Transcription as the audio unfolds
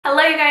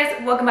Hello you guys,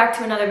 welcome back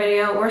to another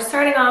video. We're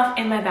starting off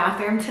in my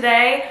bathroom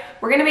today.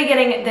 We're gonna be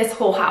getting this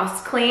whole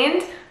house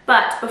cleaned,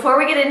 but before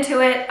we get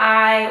into it,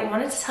 I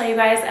wanted to tell you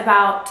guys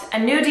about a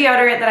new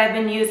deodorant that I've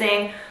been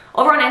using.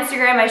 Over on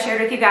Instagram, I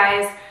shared with you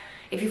guys,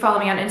 if you follow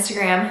me on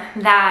Instagram,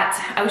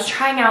 that I was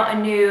trying out a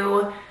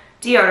new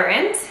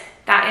deodorant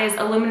that is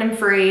aluminum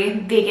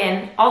free,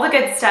 vegan, all the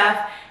good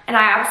stuff, and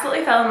I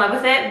absolutely fell in love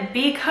with it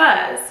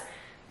because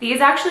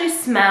these actually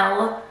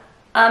smell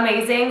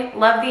amazing.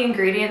 Love the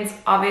ingredients,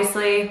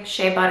 obviously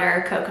shea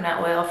butter,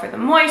 coconut oil for the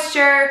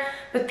moisture,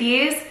 but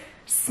these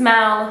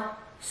smell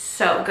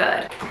so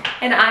good.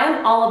 And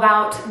I'm all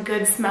about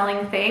good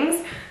smelling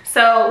things.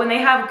 So when they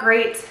have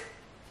great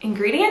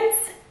ingredients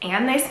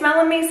and they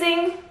smell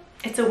amazing,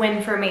 it's a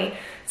win for me.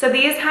 So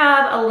these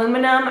have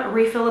aluminum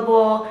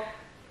refillable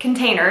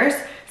containers.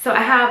 So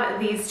I have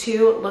these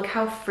two, look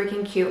how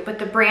freaking cute, but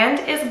the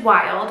brand is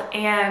Wild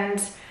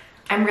and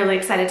I'm really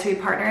excited to be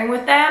partnering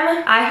with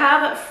them. I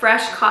have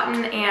fresh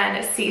cotton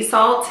and sea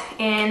salt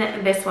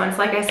in this one. So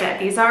like I said,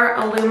 these are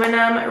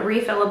aluminum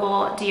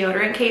refillable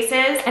deodorant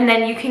cases. And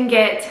then you can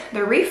get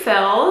the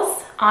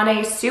refills on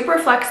a super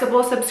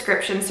flexible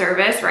subscription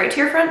service right to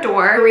your front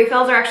door. The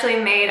refills are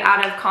actually made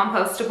out of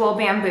compostable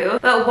bamboo,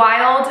 but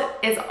Wild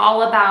is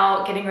all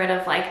about getting rid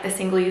of like the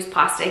single-use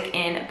plastic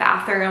in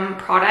bathroom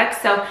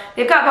products. So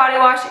they've got body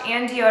wash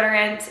and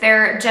deodorant.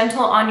 They're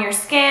gentle on your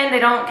skin. They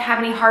don't have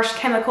any harsh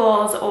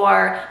chemicals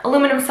or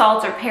aluminum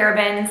salts or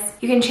parabens.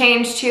 You can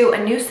change to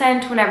a new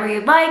scent whenever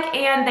you'd like,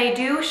 and they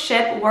do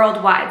ship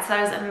worldwide, so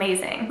that is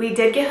amazing. We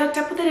did get hooked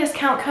up with a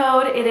discount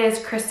code. It is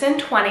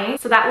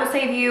Kristen20, so that will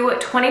save you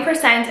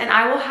 20%. And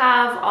I will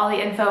have all the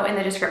info in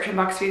the description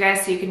box for you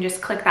guys, so you can just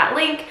click that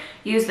link,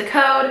 use the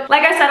code.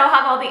 Like I said, I'll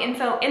have all the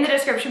info in the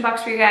description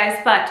box for you guys,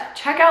 but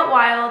check out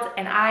Wild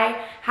and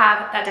I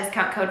have that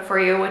discount code for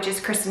you, which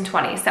is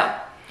Kristen20. So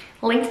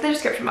link to the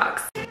description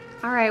box.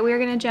 All right, we are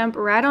gonna jump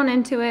right on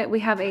into it. We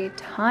have a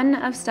ton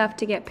of stuff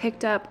to get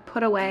picked up,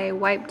 put away,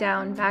 wiped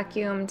down,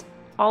 vacuumed,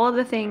 all of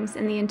the things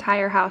in the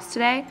entire house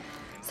today.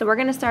 So we're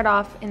gonna start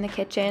off in the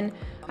kitchen.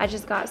 I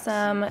just got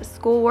some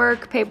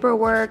schoolwork,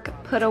 paperwork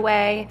put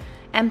away,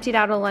 emptied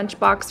out a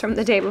lunchbox from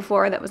the day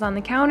before that was on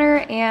the counter,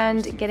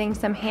 and getting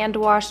some hand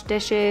washed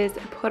dishes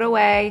put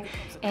away,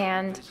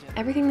 and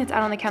everything that's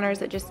out on the counters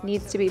that just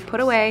needs to be put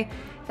away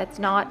that's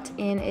not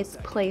in its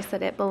place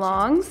that it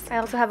belongs. I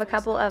also have a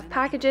couple of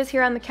packages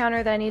here on the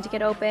counter that I need to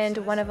get opened.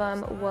 One of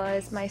them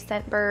was my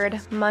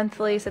Scentbird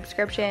monthly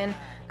subscription.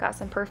 Got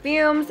some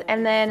perfumes,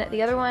 and then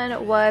the other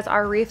one was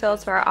our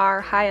refills for our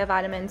Haya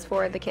vitamins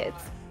for the kids.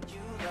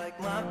 Like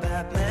my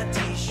Batman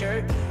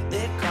t-shirt,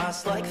 it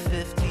costs like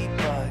 50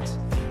 bucks.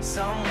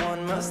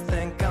 Someone must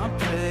think I'm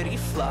pretty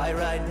fly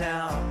right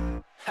now.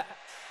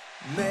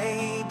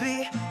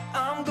 Maybe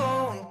I'm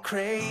going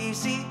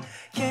crazy,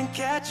 can't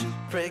catch a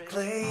break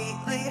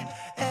lately,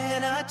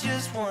 and I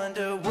just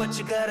wonder what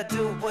you gotta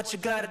do, what you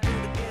gotta do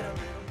to get a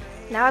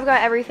little. Now I've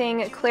got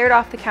everything cleared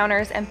off the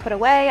counters and put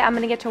away. I'm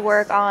gonna get to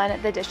work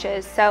on the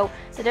dishes. So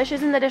the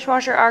dishes in the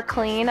dishwasher are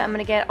clean. I'm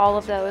gonna get all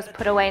of those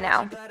put away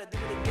now.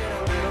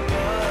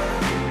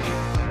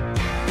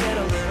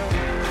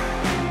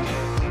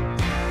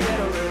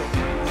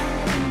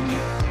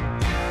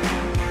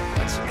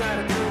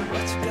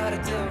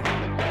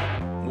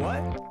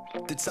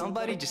 Did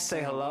somebody just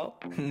say hello?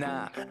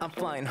 Nah, I'm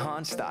flying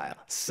Han style,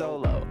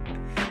 solo.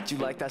 Do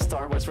you like that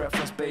Star Wars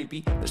reference,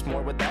 baby? There's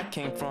more where that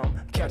came from.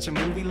 Catch a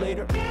movie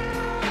later?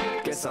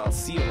 Guess I'll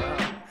see you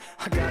around.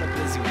 I got a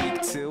busy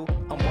week too,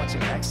 I'm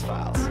watching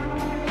X-Files.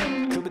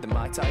 Could be the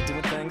Mai Tai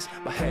doing things,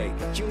 but hey,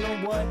 you know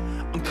what?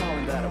 I'm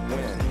calling that a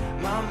win.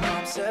 My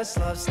mom says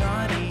love's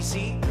not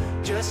easy,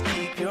 just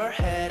keep your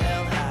head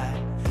held high.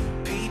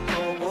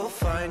 People will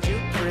find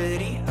you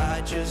pretty, I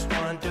just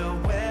wonder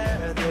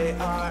where they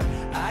are.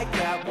 I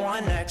got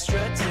one extra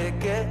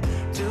ticket,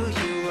 do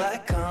you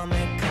like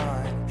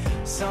Comic-Con?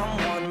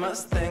 Someone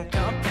must think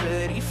I'm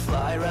pretty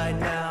fly right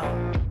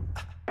now.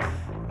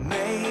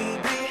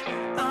 Maybe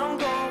I'm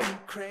going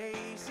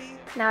crazy.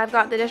 Now I've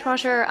got the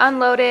dishwasher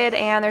unloaded,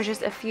 and there's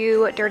just a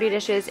few dirty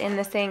dishes in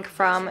the sink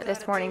from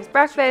this morning's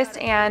breakfast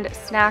and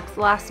snacks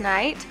last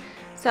night.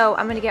 So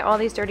I'm gonna get all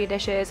these dirty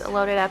dishes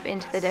loaded up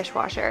into the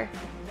dishwasher.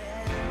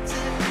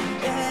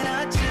 And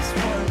I just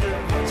wonder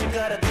what you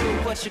gotta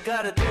do, what you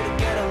gotta do to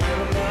get a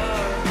little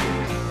love.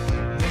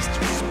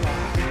 Mr.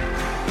 Spock,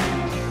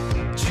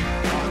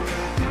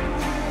 Chewbacca,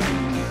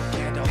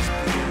 Gandalf's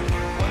beard.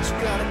 What you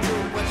gotta do,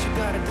 what you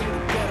gotta do to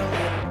get a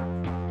little.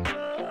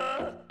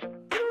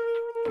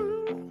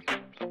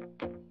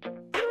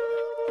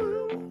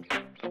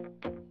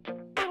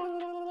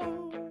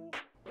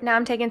 Now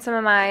I'm taking some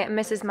of my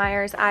Mrs.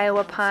 Meyer's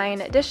Iowa Pine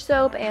dish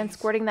soap and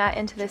squirting that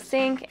into the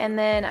sink, and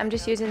then I'm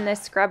just using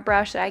this scrub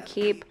brush that I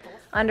keep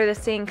under the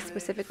sink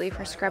specifically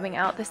for scrubbing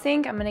out the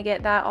sink. I'm gonna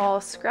get that all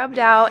scrubbed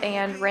out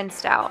and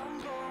rinsed out.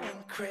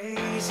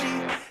 Crazy,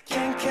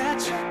 can't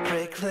catch a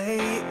break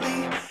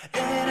lately,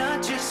 and I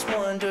just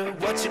wonder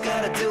what you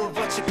gotta do,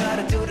 what you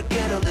gotta do to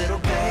get a little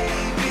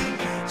baby.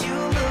 You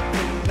look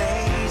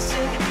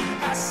amazing,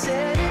 I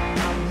said it,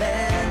 I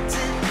meant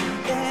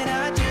it, and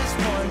I just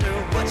wonder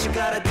what you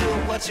gotta do,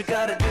 what you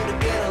gotta do to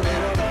get a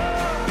little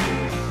love.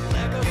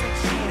 Legos and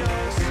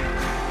Cheetos,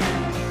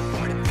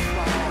 part of the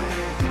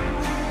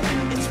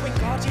fly. It's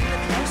Wingardium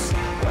Leviosa.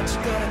 What you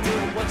gotta do,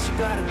 what you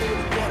gotta do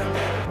to get a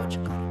little. What you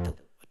gotta do,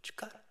 what you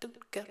gotta do to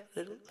get a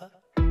little love.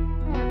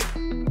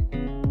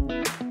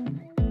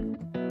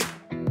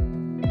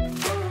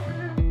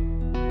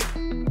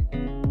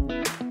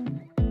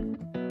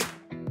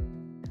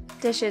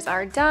 Dishes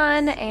are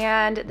done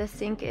and the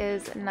sink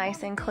is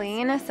nice and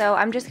clean. So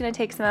I'm just gonna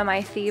take some of my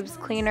Thieves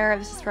cleaner,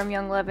 this is from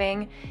Young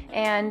Living,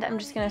 and I'm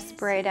just gonna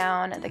spray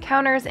down the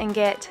counters and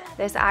get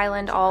this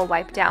island all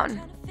wiped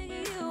down.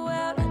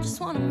 I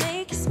just wanna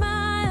make you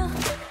smile.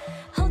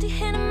 Hold your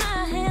hand in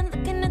my hand,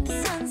 looking at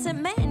the sunset.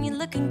 Man, you're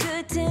looking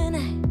good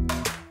tonight.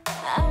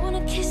 I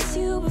wanna kiss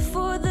you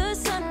before the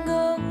sun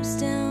goes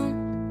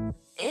down.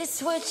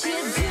 It's what you're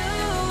doing,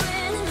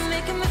 it's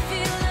making me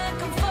feel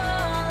like I'm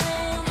falling.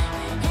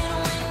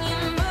 And when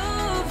you're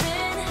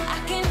moving, I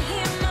can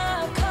hear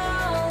my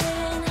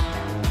calling.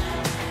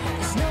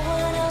 There's no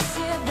one else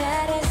here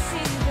that I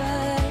see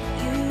but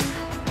you.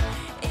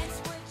 It's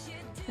what you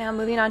do. Now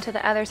moving on to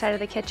the other side of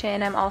the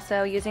kitchen, I'm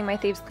also using my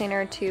Thieves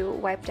cleaner to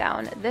wipe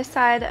down this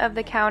side of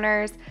the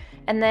counters.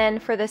 And then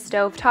for the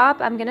stove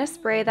top, I'm gonna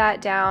spray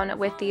that down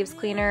with Thieves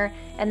cleaner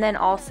and then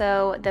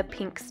also the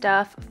Pink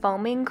Stuff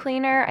foaming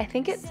cleaner. I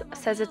think it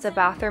says it's a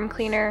bathroom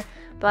cleaner,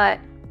 but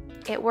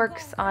it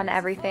works on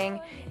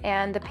everything.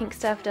 And the Pink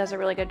Stuff does a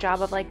really good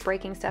job of like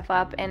breaking stuff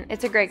up, and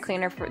it's a great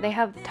cleaner. They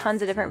have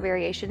tons of different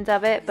variations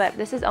of it, but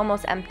this is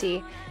almost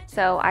empty.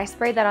 So I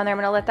sprayed that on there. I'm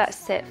gonna let that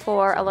sit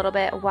for a little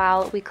bit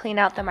while we clean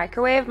out the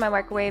microwave. My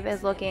microwave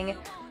is looking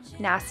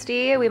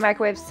nasty. We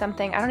microwaved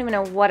something, I don't even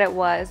know what it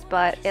was,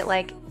 but it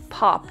like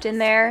popped in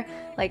there,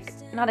 like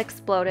not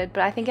exploded,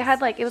 but I think it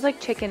had like, it was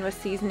like chicken with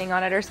seasoning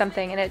on it or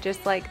something, and it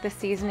just like the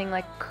seasoning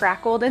like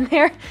crackled in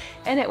there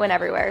and it went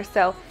everywhere.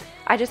 So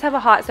I just have a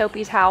hot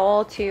soapy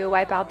towel to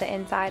wipe out the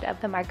inside of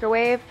the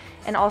microwave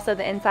and also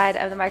the inside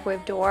of the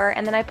microwave door,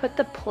 and then I put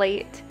the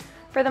plate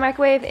for the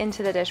microwave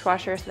into the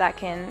dishwasher so that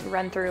can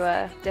run through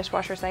a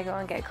dishwasher cycle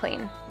and get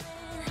clean.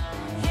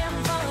 Yeah,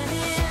 I'm falling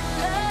in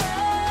love.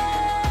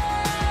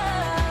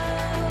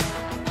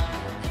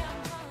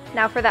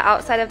 Now for the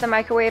outside of the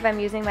microwave, I'm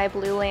using my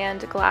Blue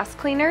Land glass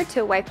cleaner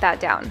to wipe that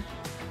down.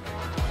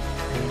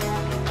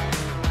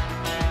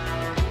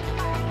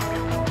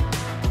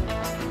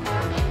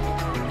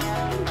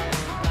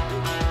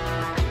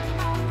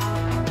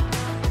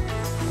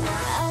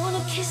 I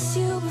wanna kiss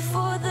you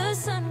before the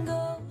sun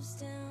goes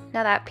down.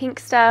 Now that Pink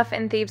Stuff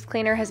and Thieves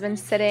cleaner has been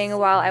sitting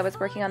while I was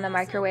working on the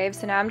microwave,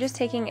 so now I'm just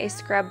taking a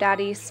Scrub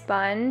Daddy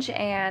sponge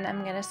and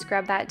I'm gonna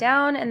scrub that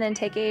down and then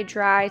take a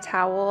dry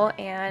towel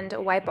and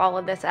wipe all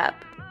of this up.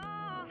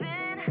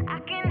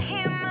 I can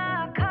hear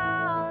my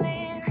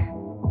calling.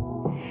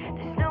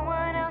 There's no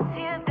one else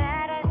here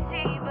that I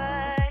see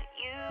but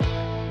you.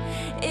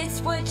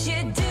 It's what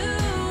you're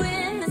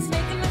doing that's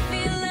making me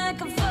feel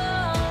like I'm falling.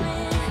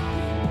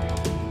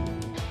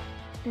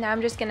 Now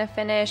I'm just gonna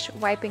finish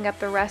wiping up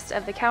the rest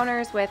of the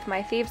counters with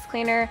my Thieves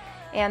cleaner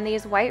and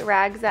these white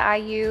rags that I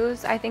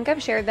use. I think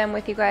I've shared them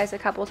with you guys a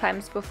couple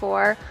times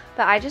before,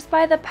 but I just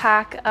buy the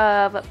pack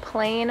of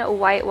plain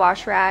white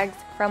wash rags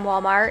from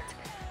Walmart.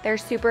 They're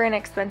super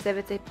inexpensive.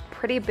 It's a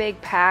pretty big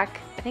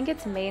pack. I think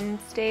it's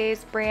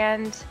Mainstays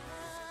brand.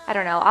 I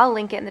don't know. I'll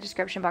link it in the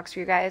description box for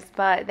you guys,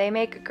 but they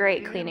make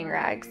great cleaning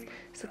rags.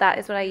 So that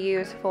is what I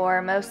use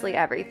for mostly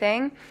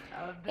everything.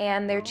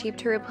 And they're cheap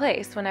to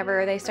replace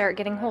whenever they start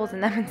getting holes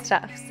in them and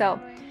stuff. So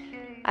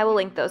I will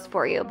link those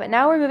for you. But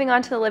now we're moving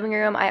on to the living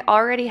room. I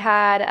already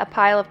had a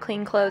pile of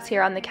clean clothes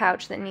here on the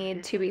couch that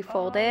need to be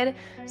folded.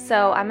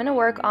 So I'm gonna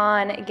work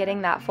on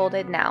getting that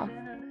folded now.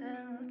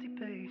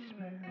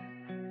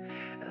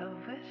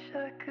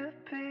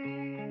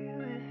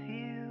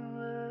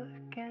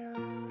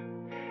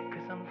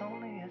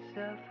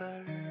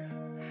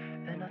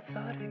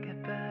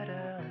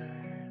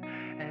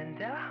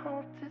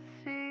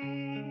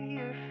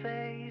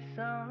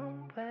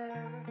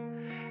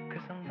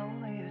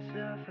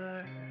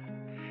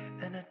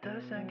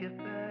 Get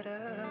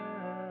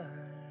better.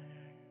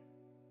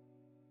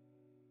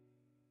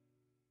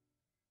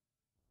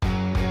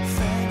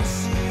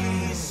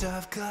 Fantasies,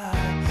 I've got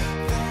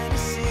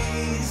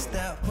fantasies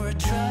that we're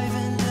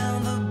driving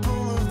down the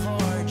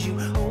boulevard. You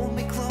hold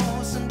me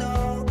close and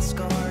all the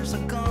scars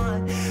are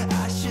gone.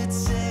 I should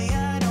say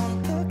I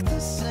don't look the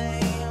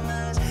same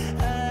as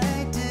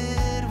I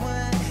did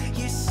when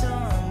you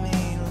saw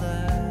me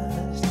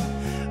last.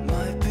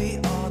 Might be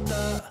all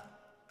the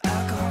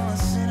alcohol and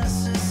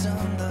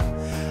cynicism, the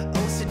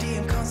OCD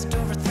and constant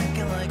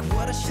overthinking, like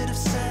what I should have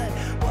said,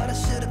 what I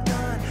should have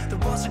done. The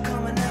walls are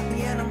coming at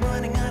me and I'm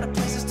running out of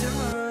places to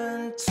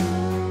run to.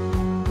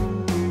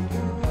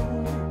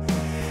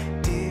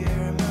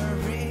 Dear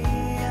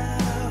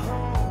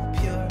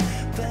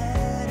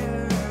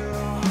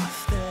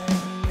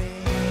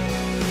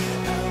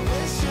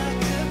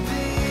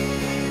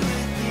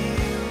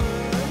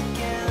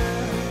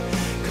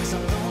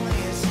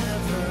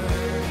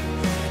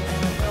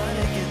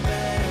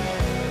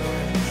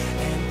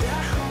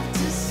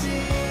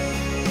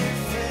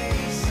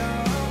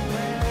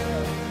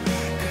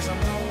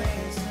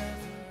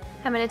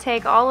I'm going to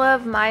take all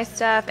of my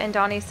stuff and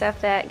Donnie's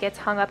stuff that gets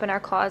hung up in our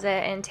closet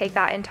and take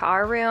that into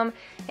our room.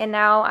 And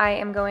now I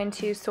am going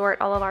to sort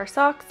all of our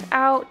socks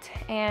out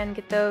and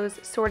get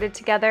those sorted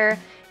together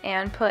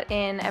and put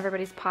in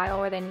everybody's pile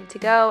where they need to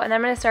go. And then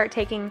I'm going to start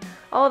taking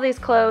all of these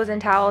clothes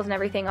and towels and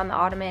everything on the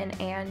ottoman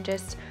and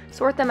just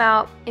sort them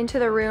out into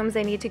the rooms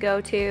they need to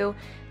go to.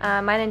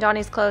 Mine and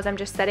Donnie's clothes I'm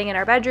just setting in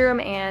our bedroom,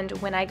 and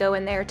when I go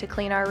in there to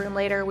clean our room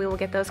later, we will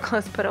get those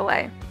clothes put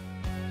away.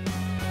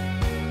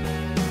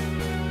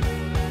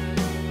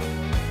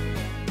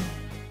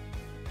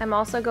 I'm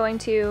also going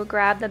to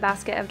grab the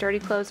basket of dirty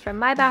clothes from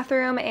my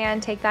bathroom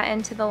and take that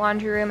into the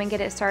laundry room and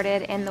get it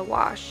started in the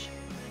wash.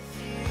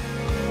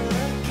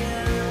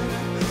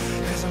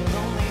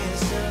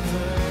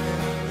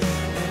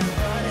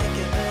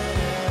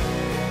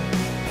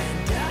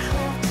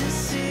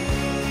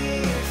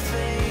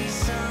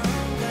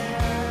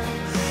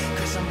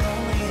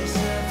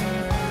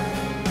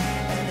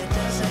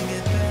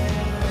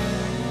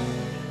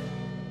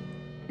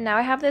 Now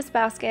I have this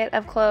basket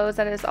of clothes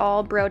that is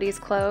all Brody's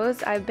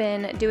clothes. I've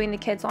been doing the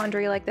kids'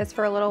 laundry like this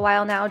for a little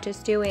while now,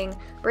 just doing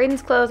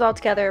Braden's clothes all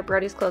together,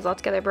 Brody's clothes all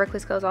together,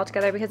 Berkeley's clothes all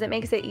together, because it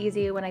makes it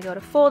easy when I go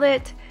to fold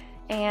it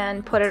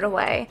and put it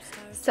away.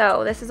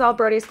 So this is all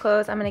Brody's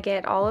clothes. I'm gonna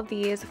get all of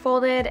these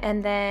folded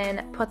and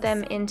then put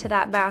them into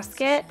that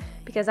basket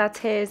because that's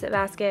his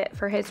basket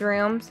for his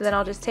room. So then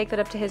I'll just take that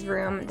up to his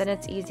room. Then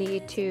it's easy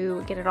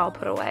to get it all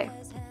put away.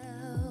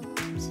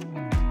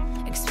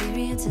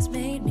 Experience has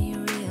made me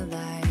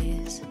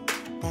realize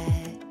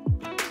that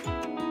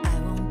I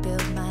won't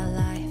build my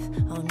life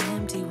on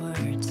empty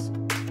words.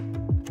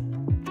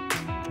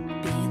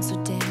 Being so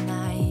damn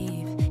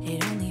naive,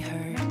 it only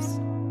hurts.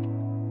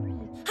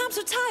 I'm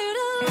so tired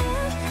of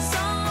love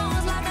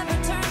songs, life never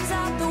turns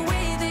out the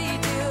way they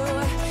do.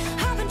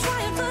 I've been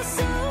trying for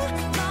so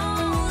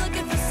long,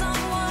 looking for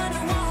someone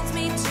who wants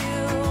me to.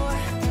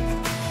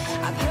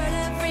 I've heard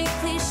every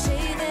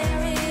cliche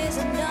there is,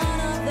 and none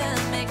of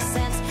them makes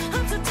sense.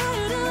 I'm so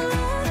tired of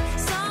love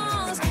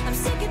songs. I'm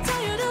sick and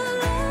tired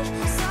of love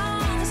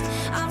songs.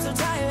 I'm so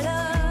tired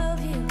of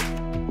you.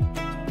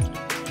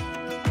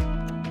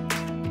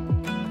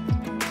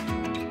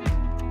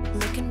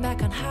 Looking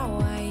back on how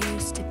I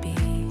used to be,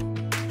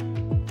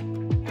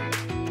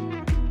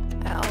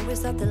 I always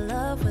thought that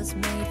love was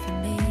made for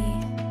me.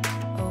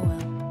 Oh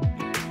well,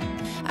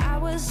 I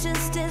was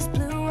just as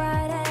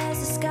blue-eyed as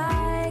the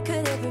sky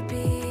could ever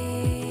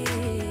be.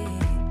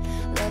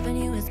 Loving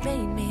you has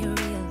made me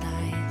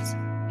realize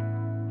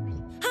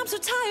I'm so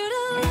tired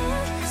of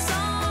love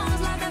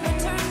songs, life never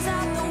turns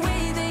out the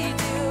way they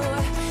do.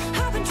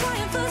 I've been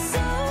trying for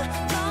so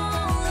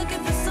long,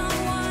 looking for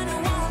someone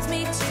who wants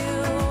me to.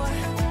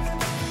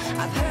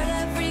 I've heard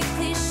every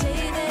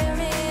cliche there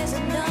is,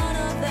 and none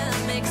of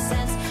them make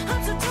sense.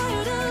 I'm so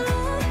tired of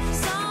love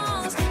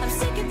songs. I'm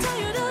sick and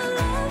tired of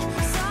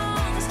love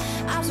songs.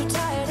 I'm so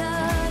tired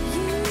of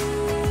you.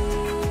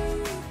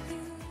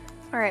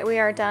 All right, we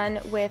are done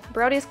with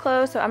Brody's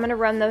clothes, so I'm gonna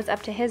run those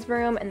up to his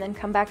room and then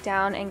come back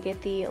down and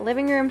get the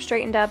living room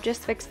straightened up,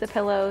 just fix the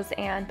pillows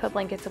and put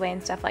blankets away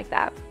and stuff like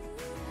that.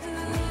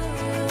 I'm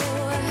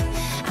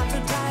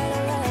so tired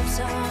of love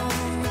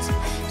songs.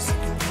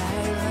 Sick and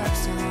tired of love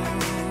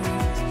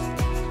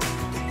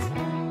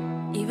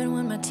songs. Even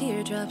when my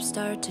teardrops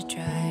start to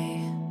dry.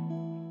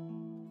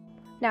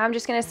 Now I'm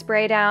just gonna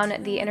spray down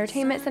the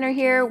entertainment center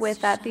here with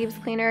that thieves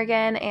cleaner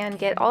again and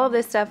get all of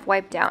this stuff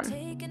wiped down.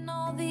 Taking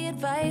all the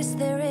advice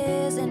there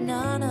is, and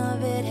none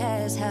of it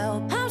has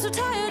helped. I'm so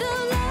tired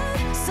of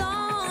love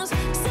songs.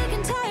 Sick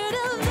and tired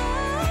of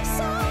love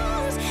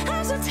songs.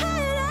 I'm so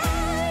tired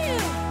of you.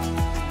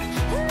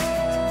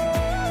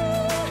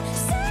 Ooh,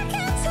 sick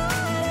and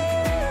tired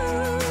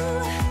of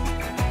you.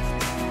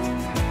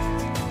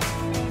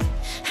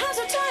 I'm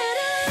so tired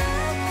of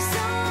love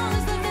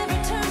songs that never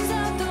turns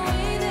out the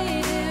way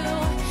they do.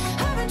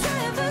 I've been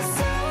trying for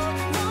so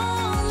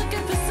long,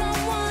 looking for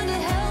someone to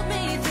help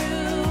me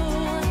through.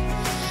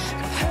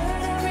 I've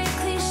heard every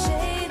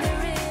cliche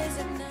there is,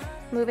 and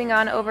Moving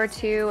on over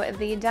to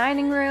the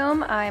dining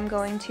room, I'm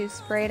going to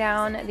spray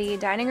down the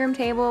dining room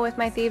table with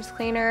my thieves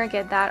cleaner,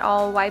 get that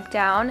all wiped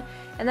down,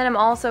 and then I'm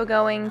also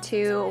going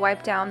to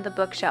wipe down the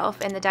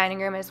bookshelf in the dining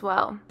room as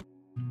well.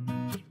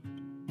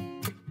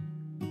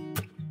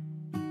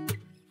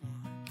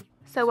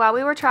 So while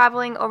we were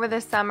traveling over the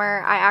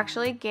summer, I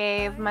actually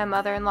gave my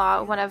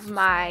mother-in-law one of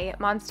my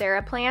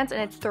Monstera plants,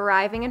 and it's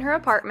thriving in her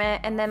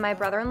apartment. And then my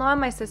brother-in-law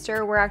and my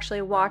sister were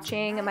actually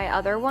watching my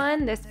other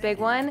one, this big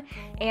one.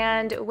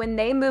 And when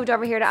they moved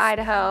over here to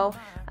Idaho,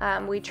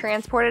 we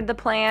transported the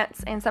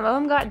plants and some of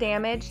them got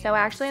damaged. So I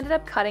actually ended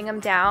up cutting them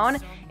down,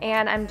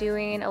 and I'm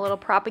doing a little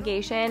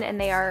propagation, and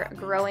they are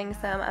growing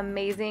some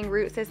amazing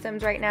root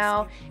systems right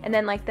now. And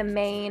then like the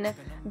main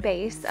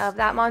base of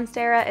that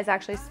Monstera is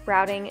actually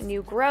sprouting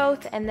new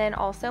growth, and then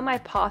also my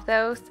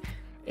pothos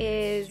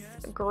is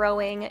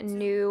growing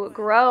new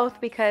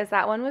growth because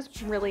that one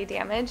was really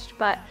damaged.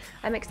 But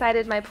I'm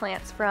excited my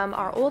plants from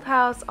our old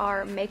house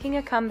are making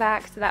a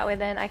comeback, so that way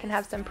then I can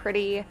have some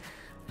pretty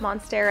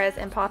Monsteras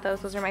and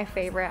Pothos. Those are my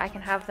favorite. I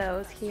can have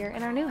those here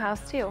in our new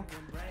house too.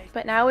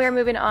 But now we are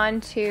moving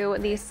on to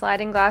the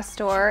sliding glass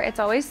door. It's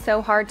always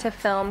so hard to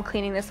film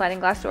cleaning the sliding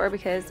glass door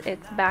because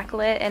it's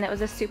backlit and it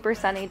was a super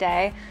sunny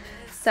day.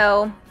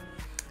 So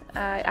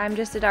I'm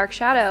just a dark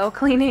shadow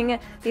cleaning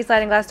these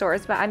sliding glass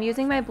doors, but I'm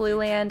using my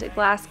Blueland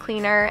glass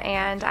cleaner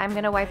and I'm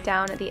gonna wipe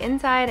down the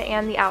inside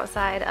and the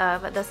outside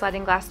of the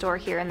sliding glass door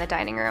here in the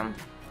dining room.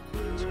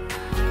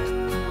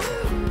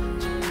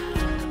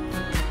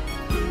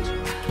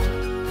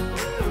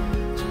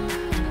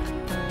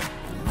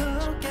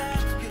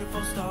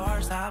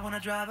 I wanna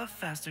drive a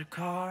faster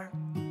car,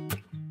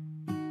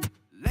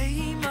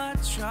 lay my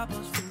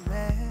troubles to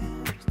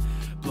rest,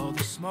 blow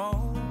the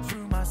smoke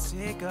through my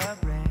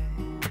cigarette.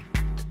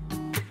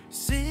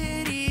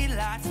 City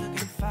lights looking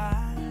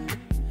fine,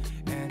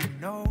 and I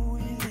know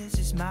this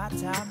is my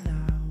time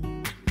now.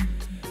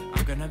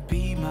 I'm gonna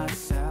be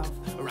myself,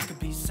 or I could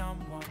be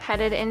someone.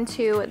 Headed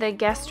into the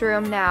guest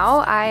room now.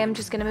 I am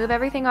just gonna move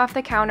everything off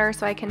the counter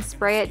so I can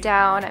spray it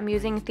down. I'm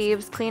using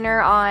Thieves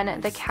Cleaner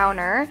on the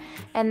counter,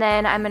 and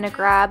then I'm gonna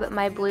grab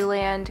my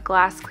Blueland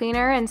glass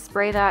cleaner and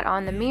spray that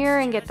on the mirror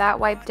and get that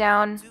wiped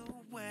down.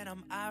 When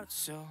I'm out,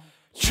 so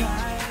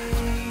try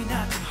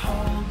not to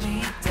hold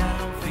me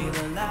down, feel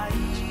alive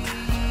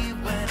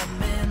when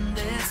I'm in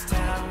this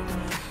town.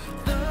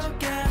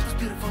 Look at those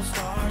beautiful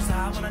stars,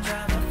 I wanna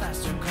drive a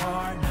faster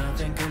car,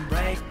 nothing can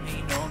break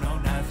me, no, no,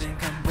 nothing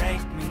can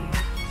break me.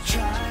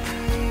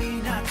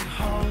 Try not to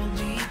hold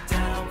me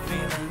down,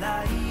 feel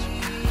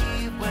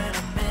alive when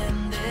I'm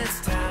in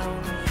this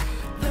town.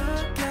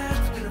 Look at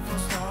those beautiful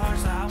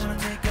stars, I wanna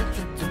take a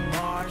trip to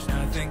Mars,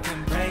 nothing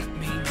can break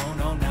me, no,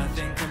 no,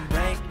 nothing can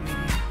break me.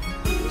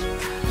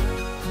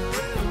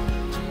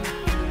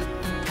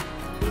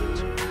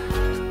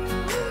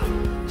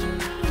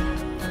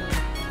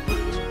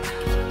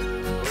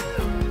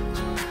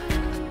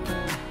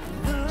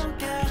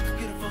 Look at the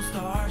beautiful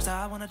stars,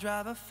 I wanna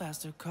drive a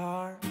faster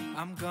car.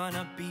 I'm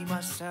gonna be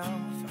myself,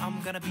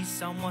 I'm gonna be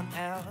someone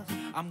else.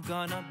 I'm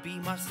gonna be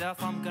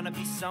myself, I'm gonna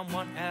be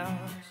someone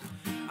else.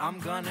 I'm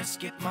gonna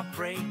skip my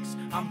breaks,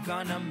 I'm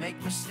gonna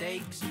make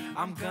mistakes.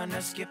 I'm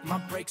gonna skip my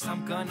breaks,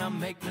 I'm gonna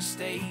make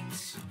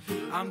mistakes.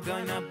 I'm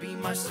gonna be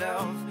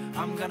myself,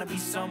 I'm gonna be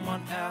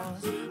someone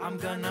else. I'm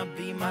gonna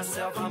be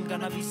myself, I'm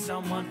gonna be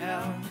someone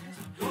else.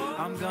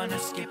 I'm gonna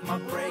skip my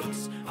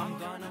breaks, I'm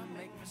gonna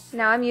make mistakes.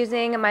 Now I'm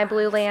using my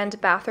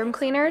Blueland bathroom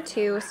cleaner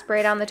to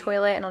spray down the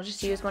toilet, and I'll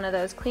just use one of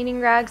those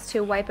cleaning rags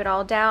to wipe it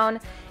all down.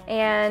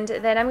 And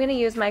then I'm gonna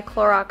use my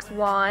Clorox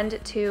wand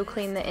to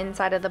clean the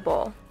inside of the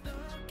bowl.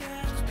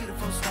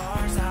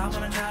 Stars, I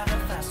wanna drive a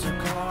faster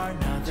car,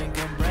 nothing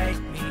can break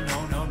me,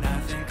 no, no,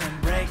 nothing can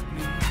break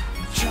me.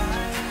 Try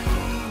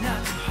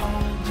not to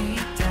hold me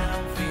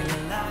down, feel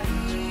alive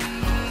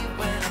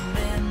when I'm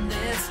in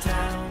this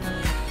town.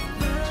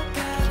 Look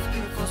at the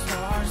beautiful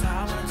stars,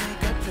 I wanna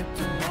take a trip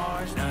to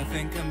Mars,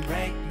 nothing can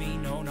break me,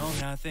 no, no,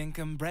 nothing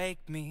can break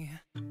me.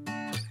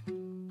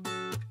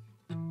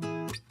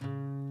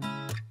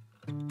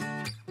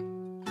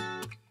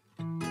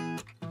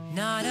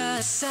 Not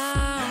a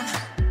sound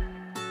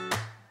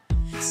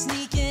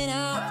sneaking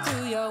out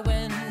through your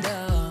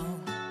window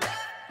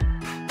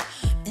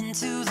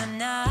into the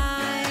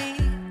night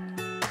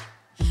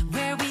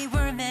where we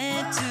were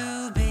meant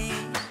to be,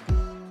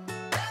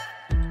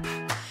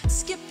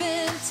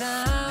 skipping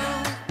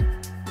town,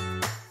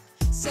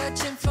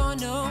 searching for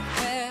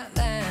nowhere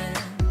land,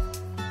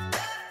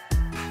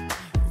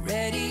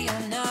 ready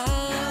or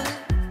not.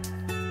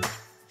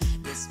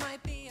 This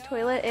might be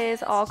Toilet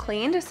is all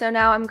cleaned, so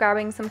now I'm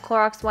grabbing some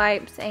Clorox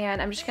wipes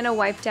and I'm just gonna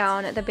wipe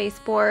down the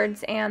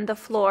baseboards and the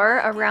floor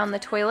around the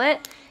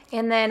toilet.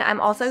 And then I'm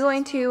also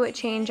going to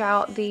change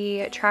out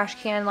the trash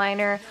can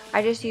liner.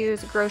 I just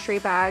use grocery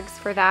bags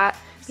for that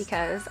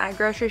because I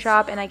grocery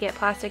shop and I get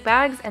plastic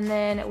bags, and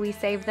then we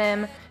save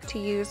them to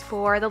use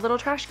for the little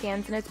trash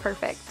cans, and it's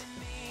perfect.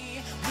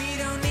 we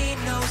don't need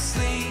no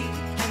sleep,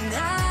 and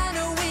I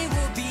know we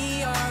will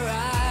be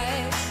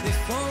alright,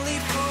 if only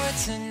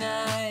for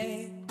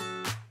tonight.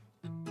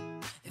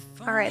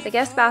 Alright, the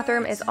guest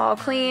bathroom is all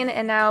clean,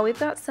 and now we've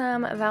got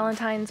some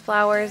Valentine's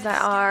flowers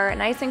that are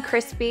nice and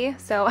crispy,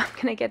 so I'm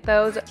gonna get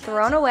those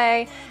thrown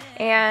away.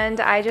 And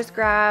I just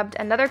grabbed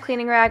another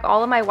cleaning rag.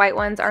 All of my white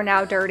ones are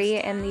now dirty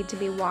and need to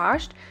be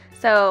washed.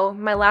 So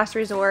my last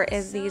resort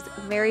is these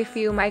very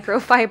few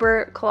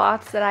microfiber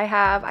cloths that I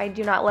have. I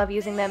do not love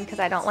using them because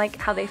I don't like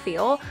how they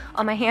feel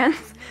on my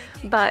hands,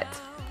 but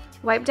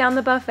wipe down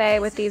the buffet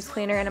with Thieves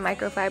Cleaner and a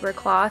microfiber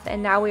cloth.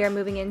 And now we are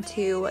moving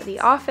into the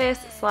office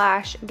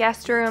slash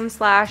guest room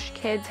slash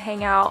kids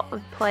hang out,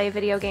 play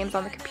video games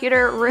on the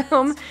computer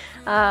room.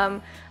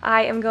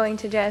 I am going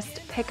to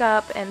just pick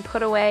up and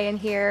put away in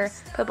here,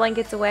 put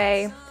blankets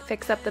away,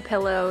 fix up the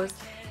pillows,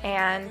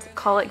 and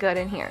call it good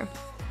in here.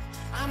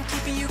 I'm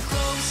keeping you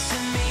close to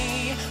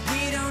me,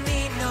 we don't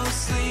need no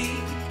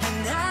sleep,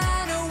 and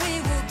I know we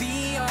will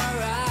be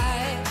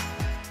alright.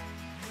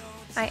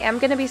 I am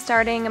going to be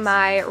starting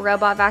my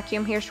robot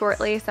vacuum here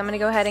shortly, so I'm going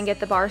to go ahead and get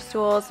the bar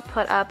stools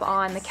put up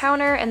on the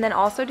counter, and then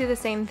also do the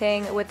same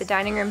thing with the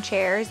dining room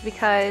chairs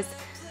because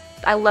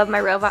I love my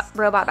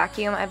robot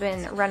vacuum. I've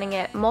been running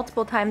it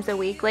multiple times a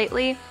week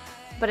lately,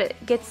 but it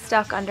gets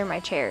stuck under my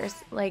chairs.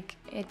 Like,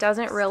 it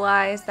doesn't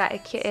realize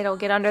that it'll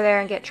get under there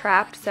and get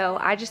trapped, so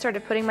I just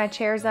started putting my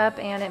chairs up,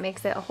 and it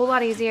makes it a whole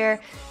lot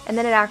easier. And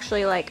then it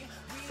actually like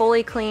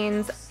fully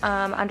cleans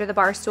under the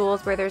bar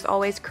stools where there's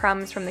always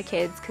crumbs from the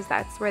kids because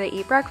that's where they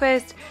eat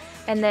breakfast.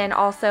 And then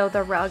also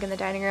the rug in the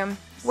dining room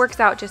works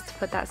out just to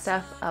put that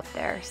stuff up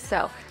there.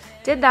 So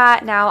did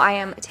that. Now I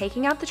am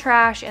taking out the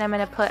trash, and I'm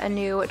going to put a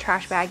new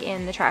trash bag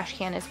in the trash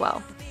can as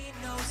well.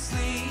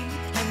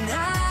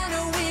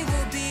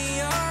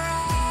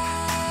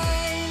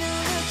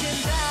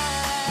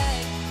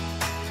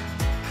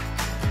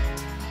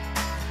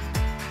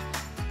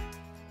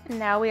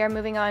 Now we are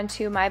moving on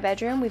to my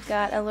bedroom. We've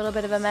got a little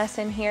bit of a mess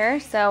in here,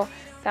 so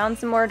found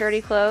some more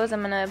dirty clothes.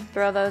 I'm gonna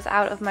throw those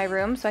out of my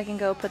room so I can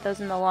go put those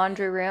in the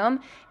laundry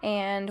room.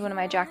 And one of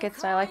my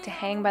jackets that I like to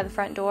hang by the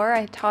front door,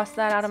 I tossed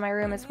that out of my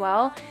room as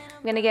well.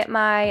 I'm gonna get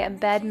my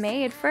bed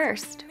made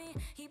first.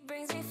 He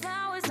brings me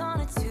flowers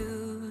on a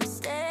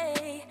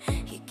Tuesday.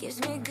 He gives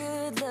me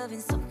good love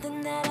and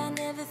something that I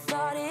never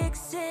thought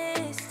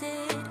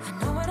existed. I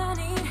know what I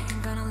need,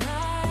 ain't gonna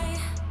lie.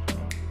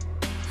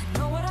 I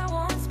know what I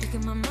want,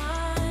 speaking my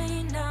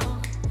mind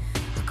now.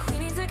 A queen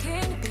needs a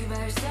king to be by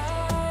her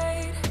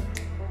side.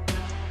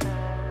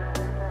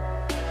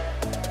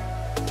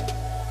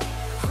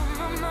 On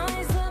my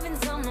mind's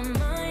loving's on my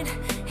mind.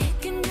 He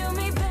can do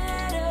me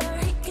better,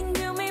 he can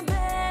do me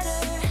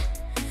better.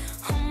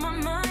 On my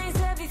mind's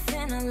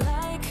everything I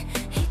like.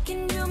 He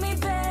can do me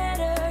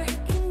better, he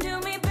can do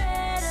me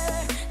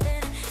better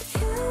than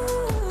you.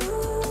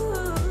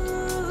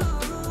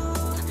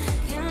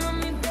 Can love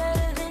me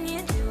better than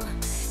you do,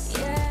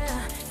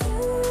 yeah.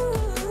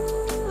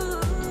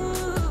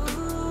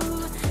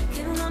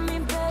 Can love me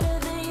better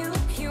than you.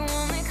 You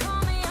only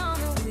call me on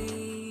the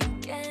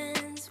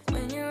weekends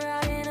when you're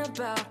out and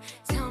about.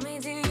 Tell me,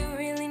 do you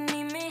really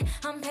need me?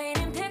 I'm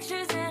painting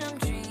pictures and I'm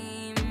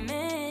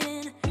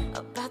dreaming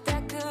about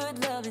that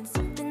good love and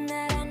something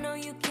that I know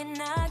you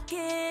cannot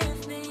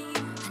give me.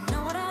 I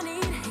know what I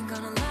need, ain't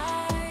gonna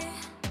lie.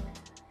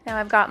 Now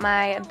I've got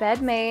my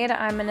bed made.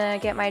 I'm gonna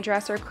get my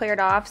dresser cleared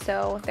off,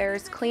 so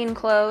there's clean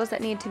clothes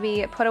that need to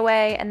be put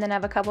away, and then I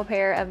have a couple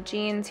pair of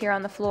jeans here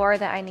on the floor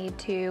that I need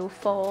to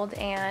fold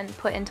and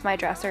put into my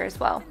dresser as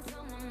well.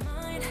 On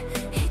my mind,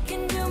 he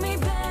can do me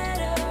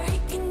better, he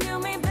can do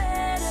me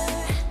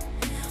better.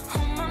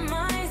 On my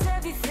mind's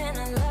everything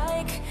I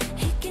like.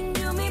 He can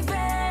do me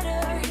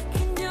better, he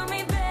can do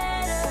me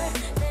better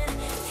than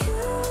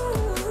you.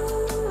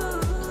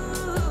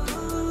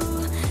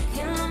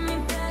 Can love me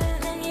better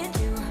than you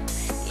do,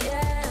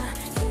 yeah.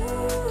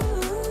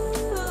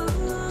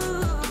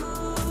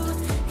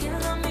 Can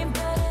love me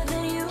better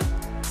than you.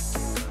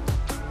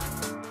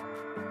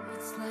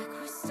 It's like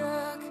we're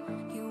stuck,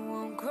 you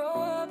won't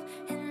grow up,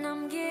 and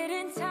I'm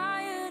getting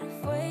tired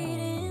of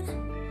waiting.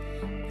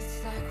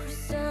 It's like we're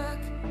stuck,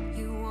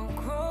 you won't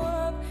grow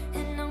up,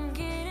 and I'm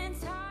getting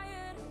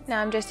tired.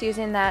 Now I'm just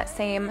using that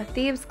same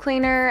thieves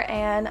cleaner,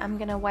 and I'm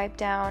gonna wipe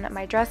down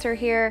my dresser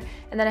here,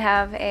 and then I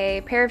have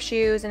a pair of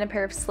shoes and a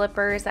pair of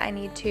slippers that I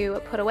need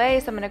to put away,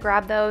 so I'm gonna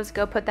grab those,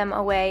 go put them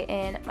away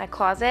in my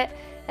closet.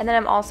 And then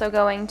I'm also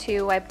going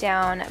to wipe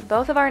down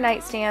both of our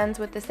nightstands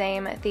with the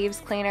same thieves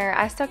cleaner.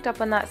 I stocked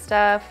up on that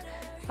stuff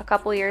a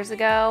couple years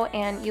ago,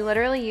 and you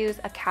literally use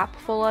a cap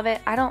full of it.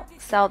 I don't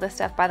sell this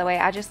stuff, by the way,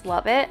 I just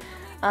love it.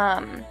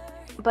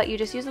 But you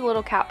just use a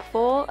little cap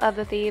full of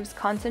the thieves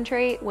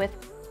concentrate with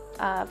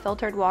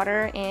filtered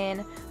water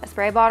in a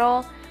spray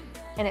bottle,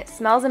 and it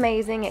smells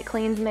amazing, it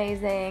cleans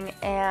amazing,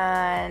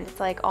 and it's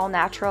like all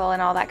natural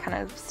and all that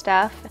kind of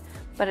stuff,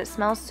 but it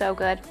smells so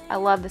good. I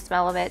love the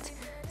smell of it.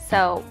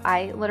 So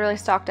I literally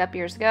stocked up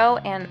years ago,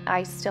 and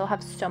I still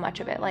have so much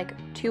of it, like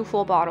 2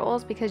 full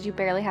bottles, because you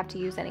barely have to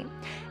use any.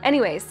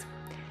 Anyways,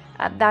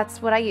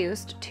 that's what I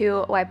used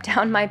to wipe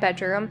down my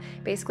bedroom,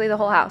 basically the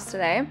whole house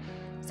today.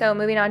 So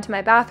moving on to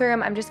my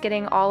bathroom, I'm just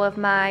getting all of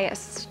my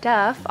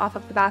stuff off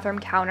of the bathroom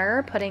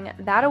counter, putting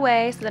that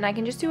away, so then I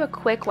can just do a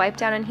quick wipe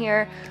down in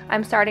here.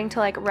 I'm starting to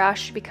like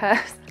rush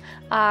because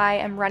I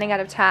am running out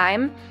of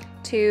time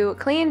to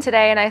clean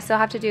today, and I still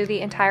have to do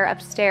the entire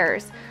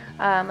upstairs,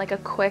 like a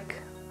quick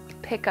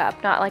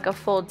pickup, not like a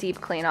full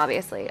deep clean,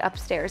 obviously.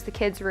 Upstairs, the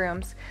kids'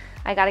 rooms,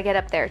 I gotta get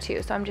up there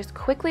too. So I'm just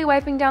quickly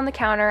wiping down the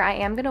counter. I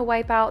am gonna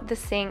wipe out the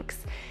sinks,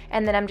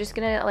 and then I'm just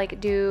gonna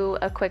like do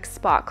a quick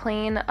spot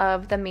clean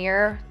of the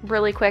mirror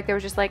really quick. There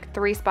was just like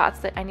 3 spots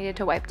that I needed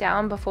to wipe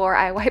down before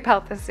I wipe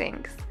out the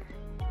sinks.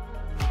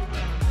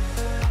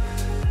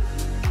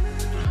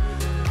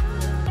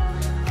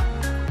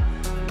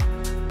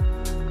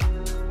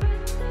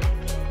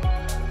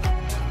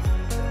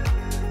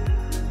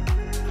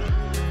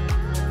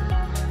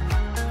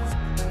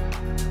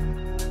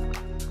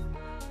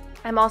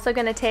 I'm also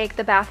going to take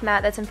the bath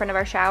mat that's in front of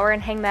our shower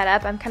and hang that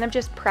up. I'm kind of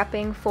just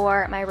prepping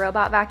for my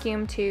robot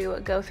vacuum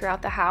to go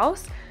throughout the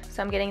house.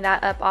 So I'm getting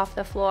that up off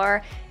the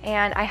floor,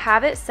 and I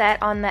have it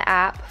set on the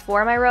app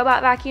for my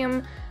robot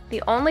vacuum.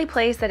 The only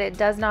place that it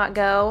does not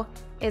go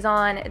is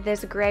on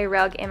this gray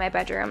rug in my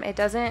bedroom. It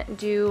doesn't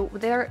do,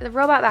 the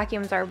robot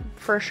vacuums are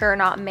for sure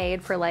not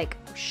made for like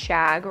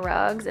shag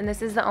rugs, and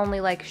this is the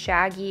only like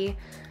shaggy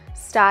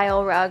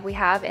style rug we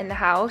have in the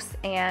house.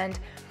 And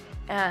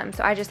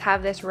so I just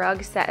have this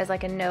rug set as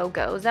like a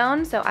no-go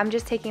zone. So I'm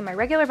just taking my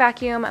regular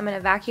vacuum. I'm gonna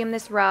vacuum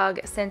this rug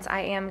since I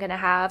am gonna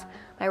have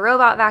my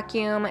robot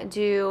vacuum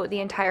do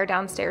the entire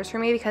downstairs for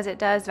me, because it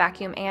does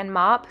vacuum and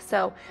mop.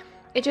 So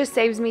it just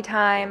saves me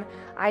time.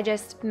 I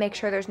just make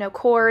sure there's no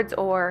cords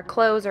or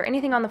clothes or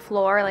anything on the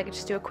floor. Like,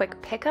 just do a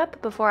quick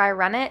pickup before I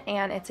run it,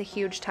 and it's a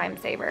huge time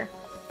saver.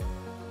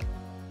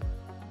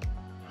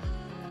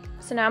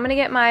 So now I'm gonna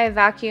get my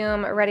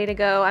vacuum ready to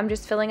go. I'm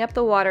just filling up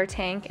the water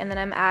tank, and then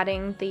I'm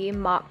adding the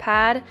mop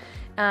pad.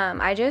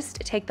 I just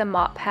take the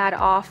mop pad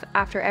off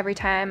after every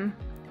time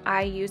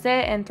I use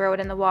it and throw it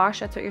in the wash.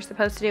 That's what you're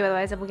supposed to do,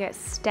 otherwise it will get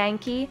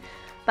stanky.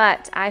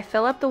 But I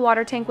fill up the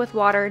water tank with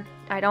water.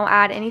 I don't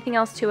add anything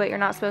else to it. You're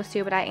not supposed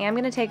to, but I am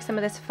gonna take some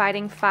of this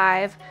Fighting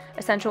 5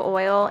 essential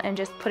oil and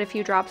just put a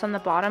few drops on the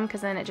bottom,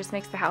 because then it just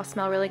makes the house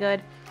smell really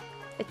good.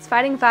 It's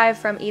Fighting 5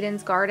 from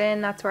Eden's Garden.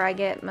 That's where I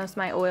get most of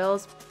my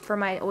oils for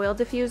my oil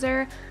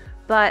diffuser,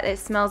 but it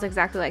smells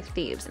exactly like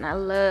Thieves, and I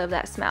love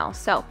that smell.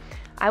 So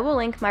I will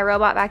link my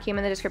robot vacuum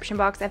in the description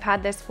box. I've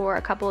had this for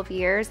a couple of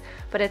years,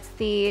 but it's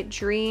the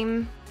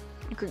Dreamy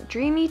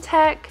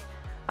Tech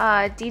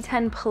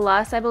D10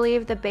 Plus, I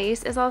believe. The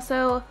base is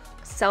also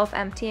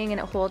self-emptying, and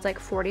it holds like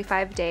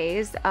 45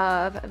 days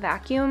of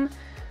vacuum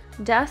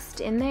dust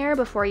in there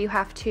before you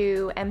have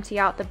to empty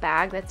out the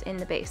bag that's in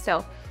the base.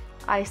 So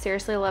I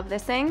seriously love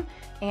this thing,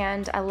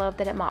 and I love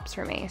that it mops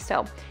for me.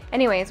 So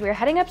anyways, we're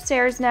heading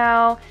upstairs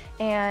now,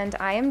 and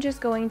I am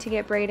just going to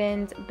get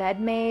Braden's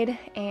bed made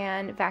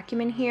and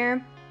vacuum in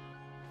here.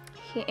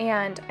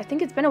 And I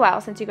think it's been a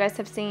while since you guys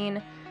have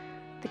seen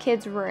the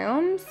kids'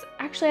 rooms.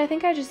 Actually, I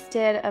think I just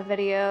did a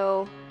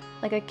video,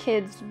 like a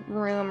kids'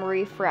 room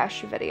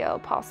refresh video,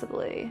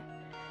 possibly.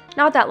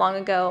 Not that long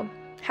ago.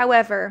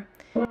 However,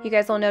 you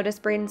guys will notice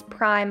Braden's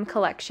Prime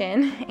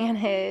collection and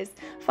his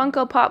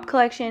Funko Pop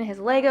collection, his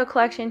Lego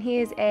collection. He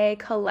is a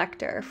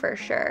collector for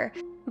sure.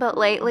 But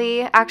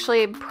lately,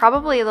 actually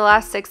probably the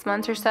last 6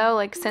 months or so,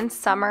 like since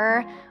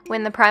summer,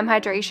 when the Prime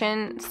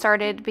Hydration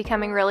started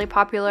becoming really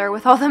popular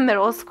with all the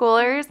middle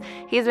schoolers,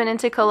 he's been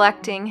into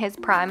collecting his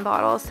Prime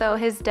bottles. So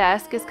his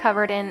desk is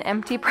covered in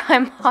empty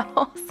Prime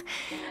bottles.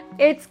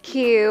 It's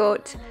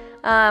cute.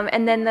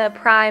 And then the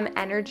Prime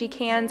energy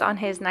cans on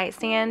his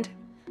nightstand.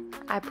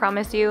 I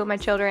promise you, my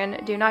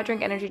children do not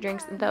drink energy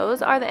drinks.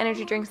 Those are the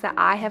energy drinks that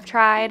I have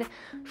tried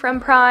from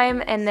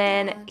Prime, and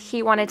then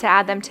he wanted to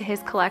add them to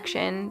his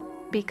collection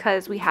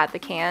because we had the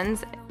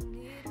cans.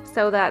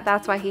 So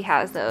that's why he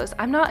has those.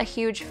 I'm not a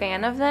huge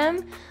fan of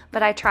them,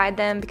 but I tried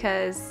them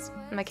because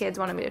my kids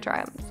wanted me to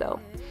try them. So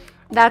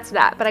that's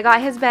that. But I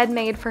got his bed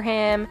made for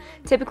him.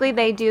 Typically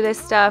they do this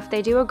stuff.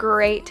 They do a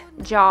great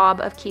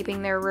job of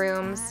keeping their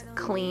rooms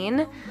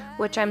clean,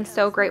 which I'm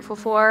so grateful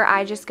for.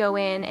 I just go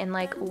in and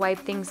like wipe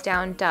things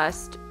down,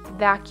 dust,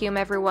 vacuum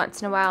every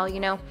once in a while,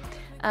 you know.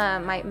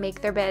 Might make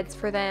their beds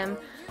for them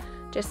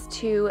just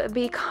to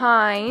be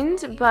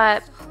kind.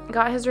 But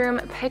got his room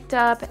picked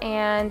up,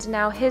 and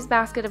now his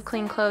basket of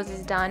clean clothes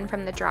is done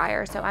from the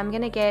dryer. So I'm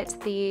gonna get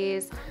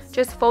these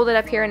just folded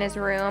up here in his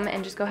room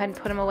and just go ahead and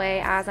put them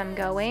away as I'm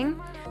going.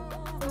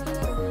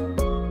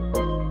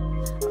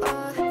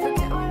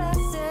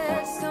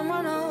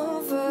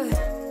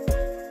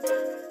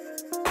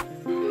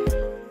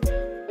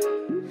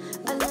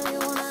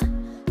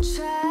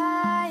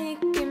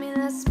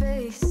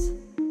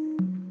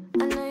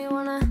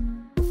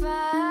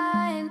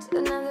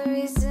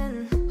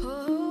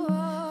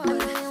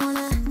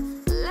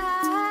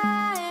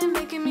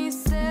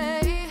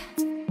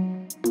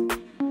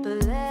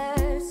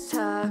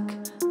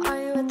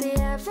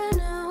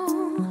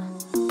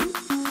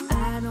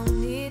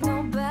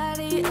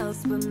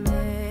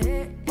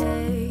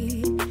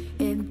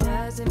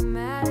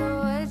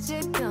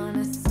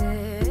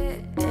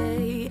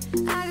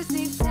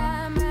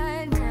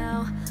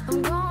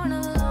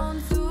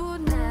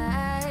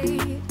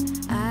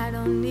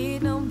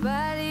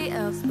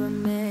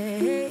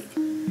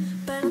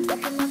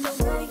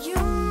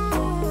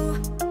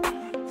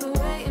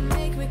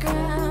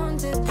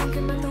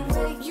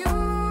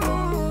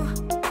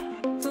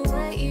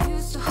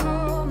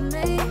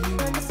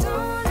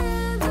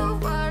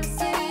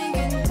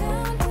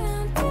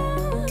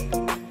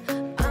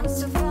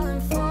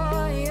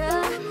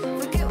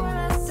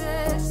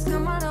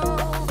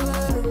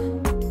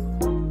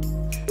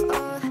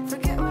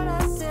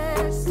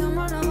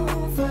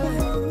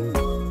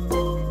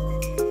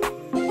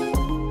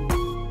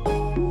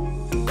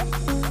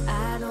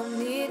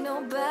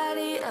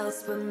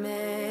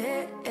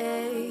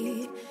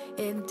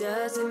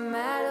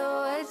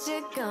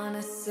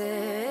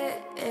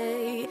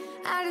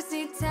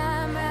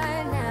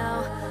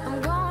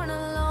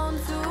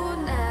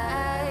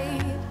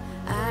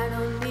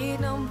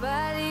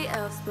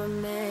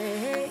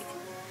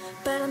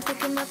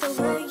 Thinking about the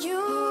way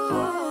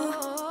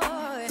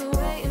the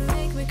way you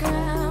make me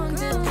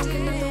grounded.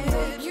 Thinking about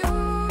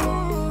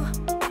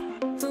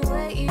the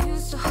way you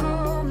used to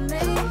hold me.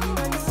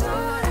 When you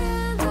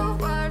started the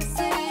words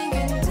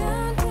singing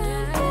down,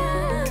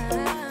 down,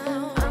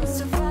 down. I'm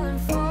still falling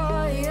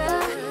for you.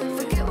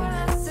 Forget what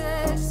I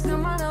said, just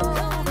come on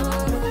over.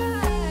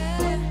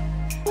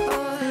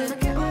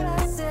 Forget what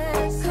I said,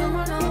 just come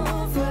on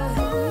over.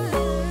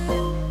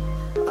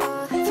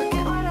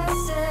 Forget what I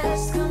said,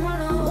 just come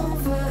on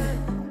over.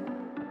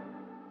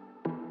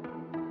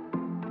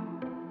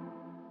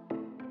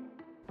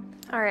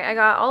 Alright, I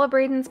got all of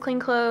Braden's clean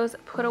clothes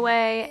put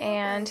away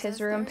and his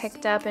room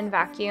picked up and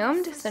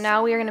vacuumed. So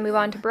now we are going to move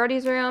on to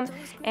Brody's room,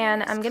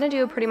 and I'm going to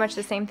do pretty much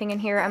the same thing in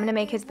here. I'm going to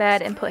make his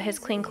bed and put his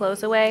clean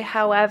clothes away.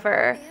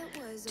 However,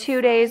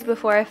 2 days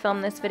before I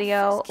filmed this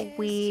video,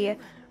 we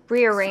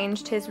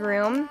rearranged his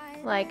room,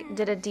 like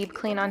did a deep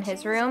clean on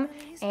his room,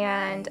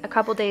 and a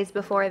couple days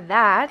before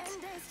that,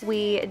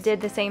 we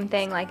did the same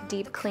thing, like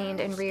deep cleaned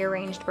and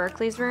rearranged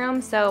Berkeley's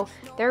room. So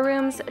their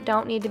rooms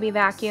don't need to be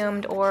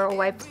vacuumed or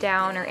wiped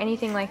down or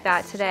anything like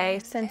that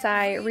today. Since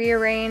I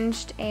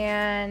rearranged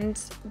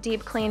and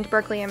deep cleaned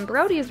Berkeley and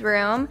Brody's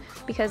room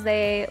because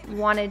they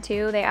wanted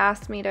to, they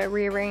asked me to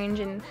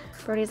rearrange, and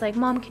Brody's like,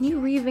 Mom, can you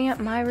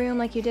revamp my room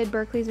like you did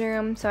Berkeley's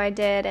room? So I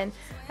did, and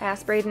I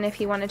asked Braden if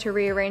he wanted to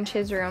rearrange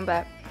his room,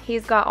 but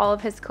he's got all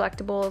of his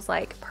collectibles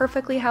like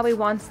perfectly how he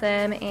wants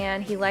them,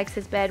 and he likes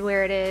his bed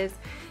where it is.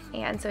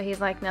 And so he's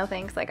like, no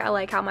thanks, like I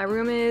like how my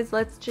room is,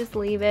 let's just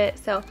leave it.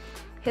 So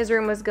his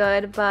room was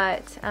good,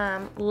 but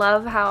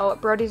love how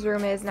Brody's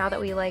room is now that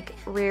we like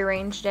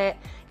rearranged it.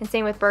 And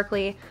same with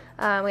Berkeley.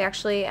 We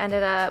actually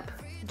ended up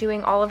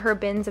doing all of her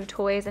bins of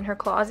toys in her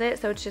closet,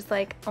 so it's just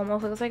like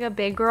almost looks like a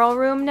big girl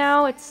room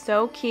now. It's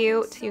so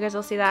cute. You guys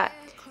will see that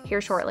here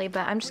shortly,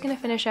 but I'm just gonna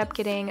finish up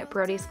getting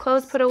Brody's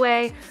clothes put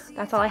away.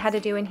 That's all I had to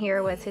do in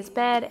here was his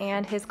bed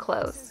and his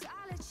clothes.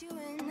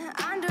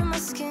 Under my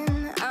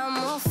skin,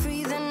 I'm more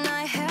free than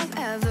I have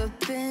ever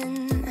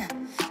been.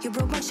 You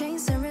broke my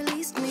chains and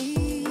released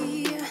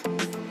me.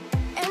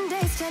 And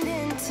days turned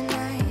into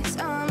nights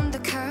on the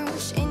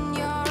couch in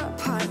your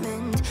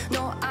apartment.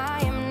 No,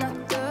 I am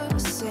not the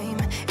same.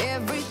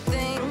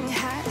 Everything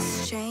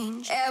has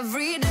changed.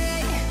 Every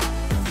day,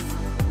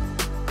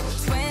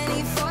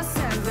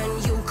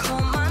 24/7, you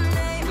call my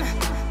name,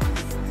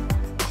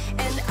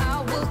 and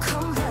I will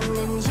come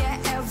running. Yeah,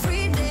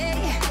 every day.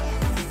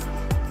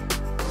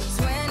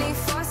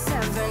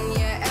 24/7,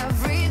 yeah,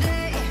 every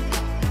day.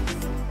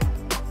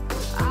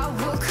 I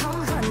will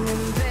come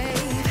running,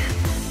 babe.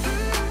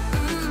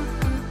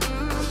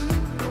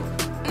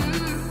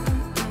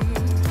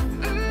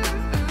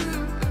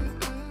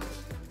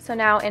 So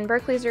now in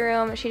Berkeley's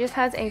room, she just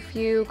has a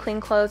few clean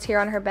clothes here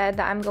on her bed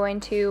that I'm going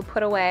to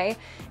put away.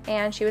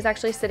 And she was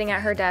actually sitting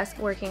at her desk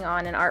working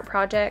on an art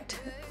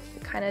project,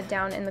 kind of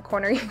down in the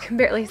corner. You can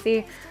barely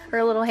see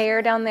her little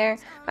hair down there.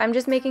 But I'm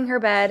just making her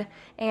bed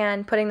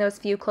and putting those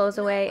few clothes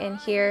away in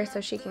here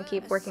so she can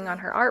keep working on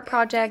her art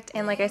project.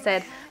 And like I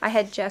said, I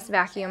had just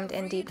vacuumed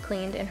and deep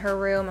cleaned in her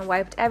room and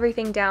wiped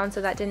everything down,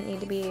 so that didn't need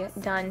to be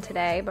done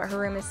today. But her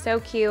room is so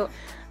cute.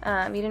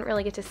 You didn't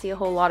really get to see a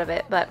whole lot of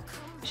it, but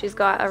she's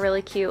got a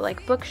really cute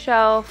like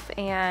bookshelf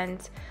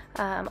and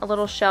a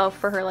little shelf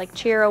for her like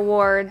cheer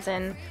awards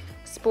and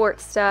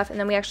sports stuff. And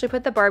then we actually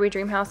put the Barbie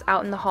Dream House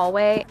out in the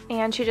hallway,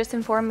 and she just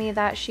informed me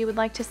that she would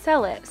like to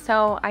sell it.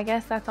 So I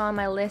guess that's on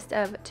my list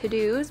of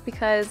to-dos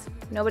because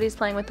nobody's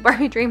playing with the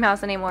Barbie Dream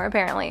House anymore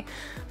apparently.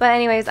 But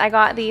anyways, I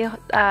got the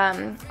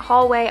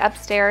hallway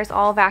upstairs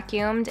all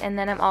vacuumed, and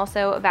then I'm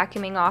also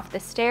vacuuming off the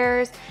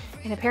stairs.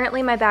 And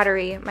apparently my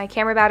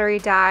camera battery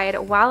died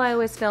while I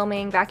was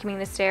filming vacuuming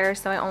the stairs,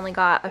 so I only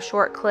got a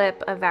short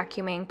clip of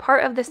vacuuming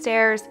part of the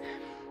stairs.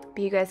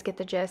 But you guys get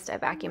the gist. I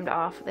vacuumed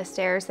off the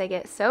stairs. They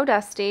get so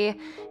dusty,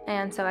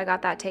 and so I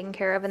got that taken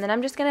care of. And then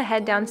I'm just gonna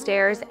head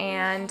downstairs,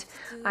 and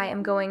I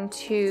am going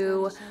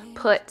to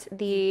put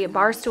the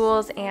bar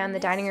stools and the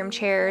dining room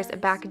chairs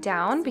back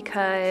down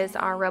because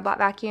our robot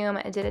vacuum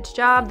did its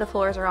job. The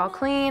floors are all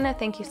clean.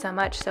 Thank you so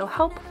much, so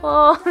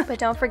helpful. But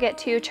don't forget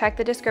to check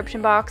the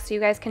description box so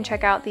you guys can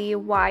check out the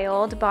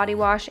Wild body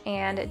wash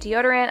and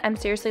deodorant. I'm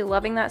seriously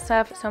loving that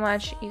stuff so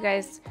much. You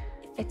guys,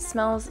 it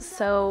smells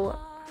so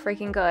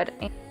freaking good.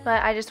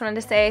 But I just wanted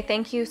to say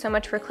thank you so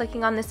much for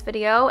clicking on this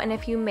video, and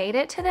if you made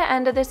it to the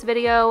end of this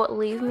video,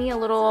 leave me a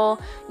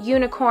little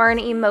unicorn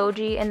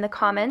emoji in the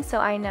comments so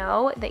I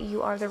know that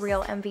you are the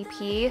real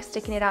MVP,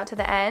 sticking it out to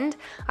the end.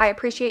 I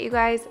appreciate you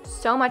guys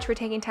so much for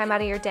taking time out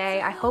of your day.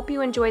 I hope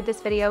you enjoyed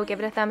this video. Give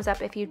it a thumbs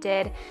up if you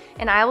did,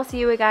 and I will see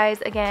you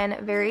guys again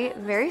very,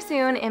 very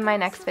soon in my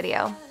next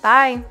video.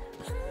 Bye!